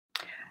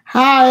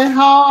Hi,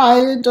 how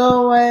are you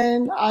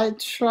doing? I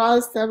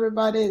trust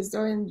everybody is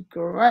doing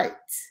great.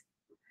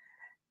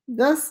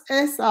 This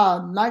is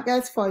our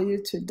nugget for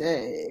you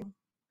today.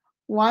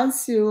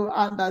 Once you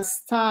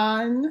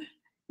understand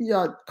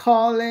your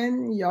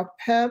calling, your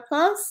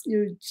purpose,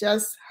 you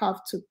just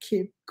have to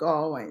keep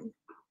going.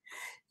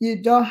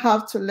 You don't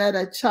have to let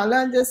the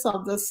challenges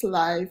of this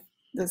life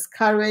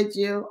discourage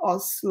you or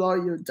slow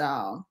you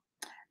down.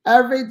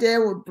 Every day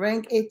will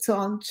bring its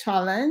own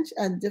challenge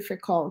and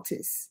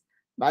difficulties.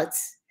 But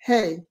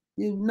hey,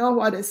 you know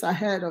what is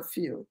ahead of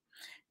you.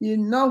 You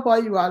know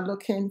what you are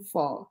looking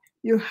for.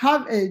 You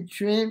have a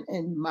dream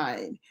in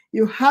mind.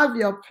 You have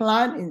your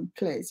plan in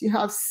place. You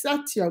have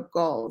set your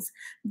goals.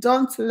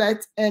 Don't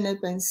let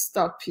anything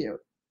stop you.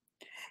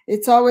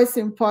 It's always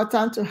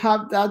important to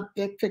have that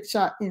big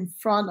picture in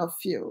front of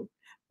you,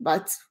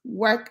 but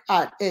work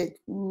at it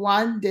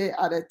one day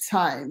at a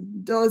time.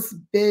 Those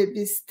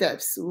baby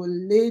steps will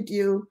lead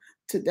you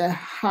to the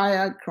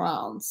higher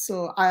ground.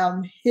 So I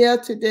am here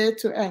today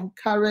to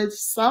encourage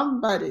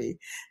somebody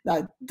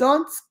that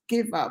don't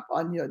give up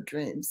on your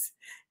dreams.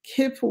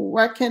 Keep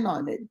working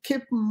on it,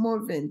 keep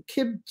moving,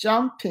 keep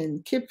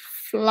jumping, keep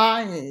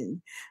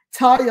flying.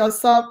 Tell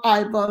yourself,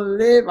 I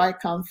believe I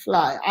can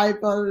fly. I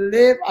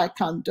believe I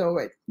can do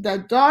it.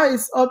 The door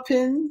is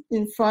open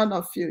in front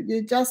of you.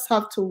 You just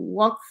have to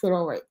walk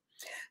through it.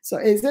 So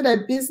is it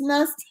a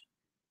business?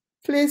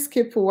 Please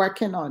keep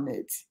working on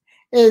it.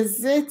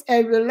 Is it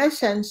a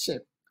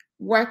relationship?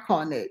 Work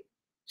on it.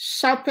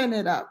 Sharpen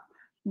it up.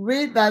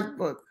 Read that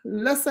book.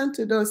 Listen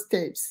to those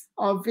tapes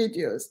or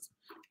videos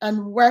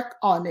and work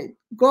on it.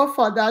 Go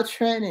for that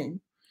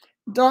training.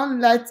 Don't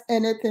let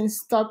anything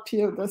stop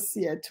you this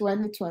year,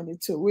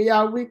 2022. We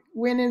are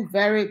winning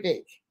very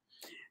big.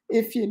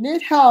 If you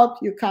need help,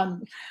 you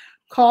can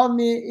call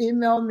me,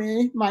 email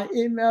me. My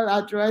email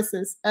address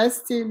is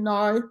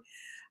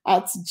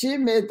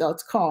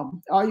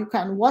stnoy@gmail.com, or you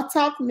can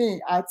WhatsApp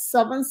me at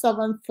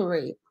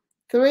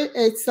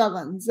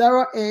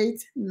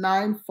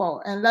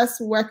 773-387-0894, and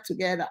let's work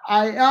together.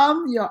 I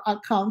am your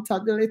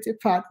accountability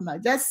partner.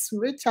 Just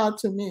reach out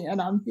to me, and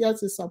I'm here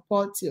to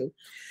support you.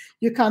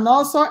 You can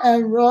also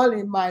enroll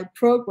in my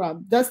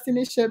program,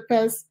 Destiny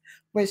Shapers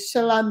with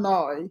Sheila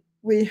Noy.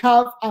 We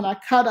have an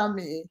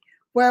academy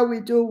where we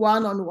do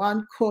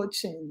one-on-one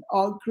coaching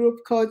or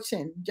group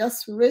coaching.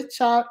 Just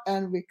reach out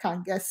and we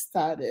can get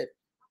started.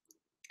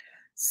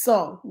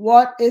 So,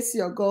 what is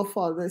your goal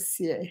for this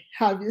year?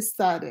 Have you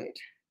started?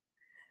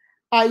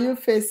 Are you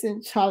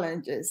facing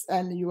challenges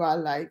and you are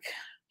like,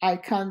 I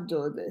can't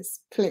do this?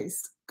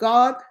 Please,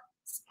 God's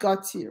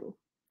got you.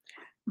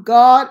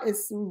 God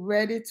is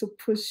ready to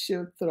push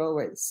you through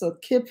it. So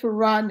keep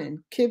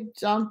running, keep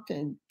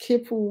jumping,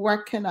 keep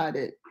working at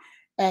it.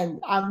 And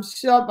I'm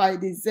sure by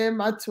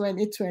December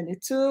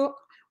 2022,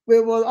 we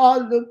will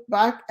all look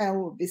back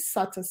and will be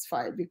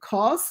satisfied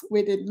because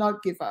we did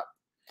not give up.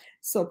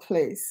 So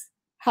please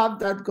have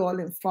that goal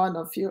in front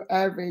of you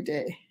every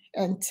day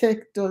and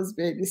take those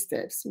baby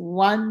steps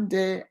one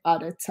day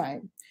at a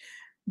time.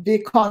 Be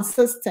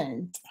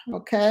consistent,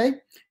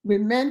 okay?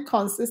 Remain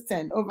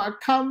consistent,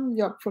 overcome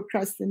your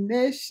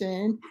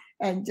procrastination,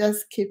 and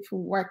just keep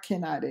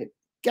working at it.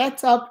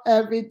 Get up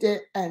every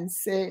day and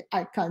say,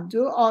 I can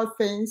do all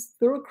things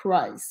through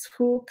Christ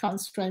who can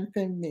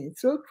strengthen me,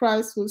 through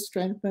Christ who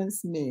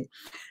strengthens me.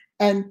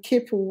 And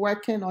keep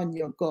working on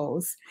your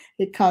goals.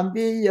 It can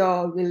be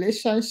your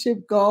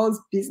relationship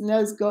goals,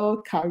 business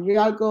goal,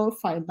 career goal,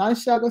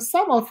 financial goal.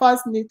 Some of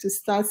us need to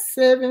start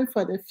saving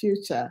for the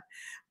future.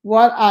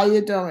 What are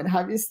you doing?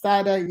 Have you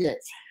started yet?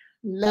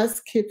 Let's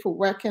keep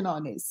working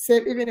on it.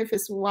 Save, even if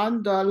it's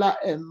 $1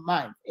 a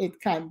month, it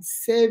can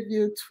save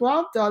you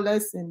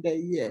 $12 in the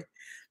year.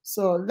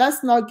 So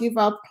let's not give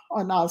up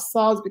on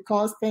ourselves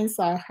because things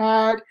are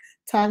hard,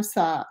 times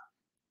are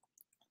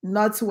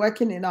not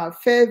working in our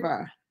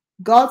favor.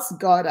 God's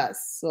got us.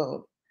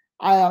 So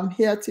I am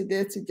here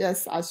today to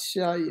just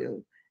assure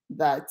you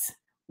that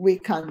we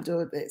can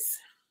do this.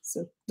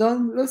 So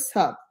don't lose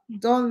hope.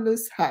 Don't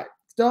lose heart.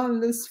 Don't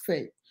lose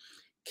faith.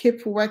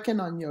 Keep working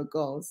on your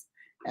goals.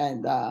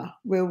 And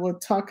we will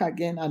talk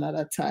again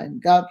another time.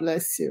 God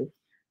bless you.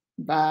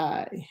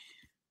 Bye.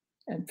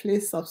 And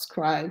please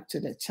subscribe to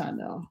the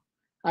channel.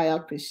 I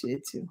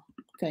appreciate you.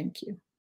 Thank you.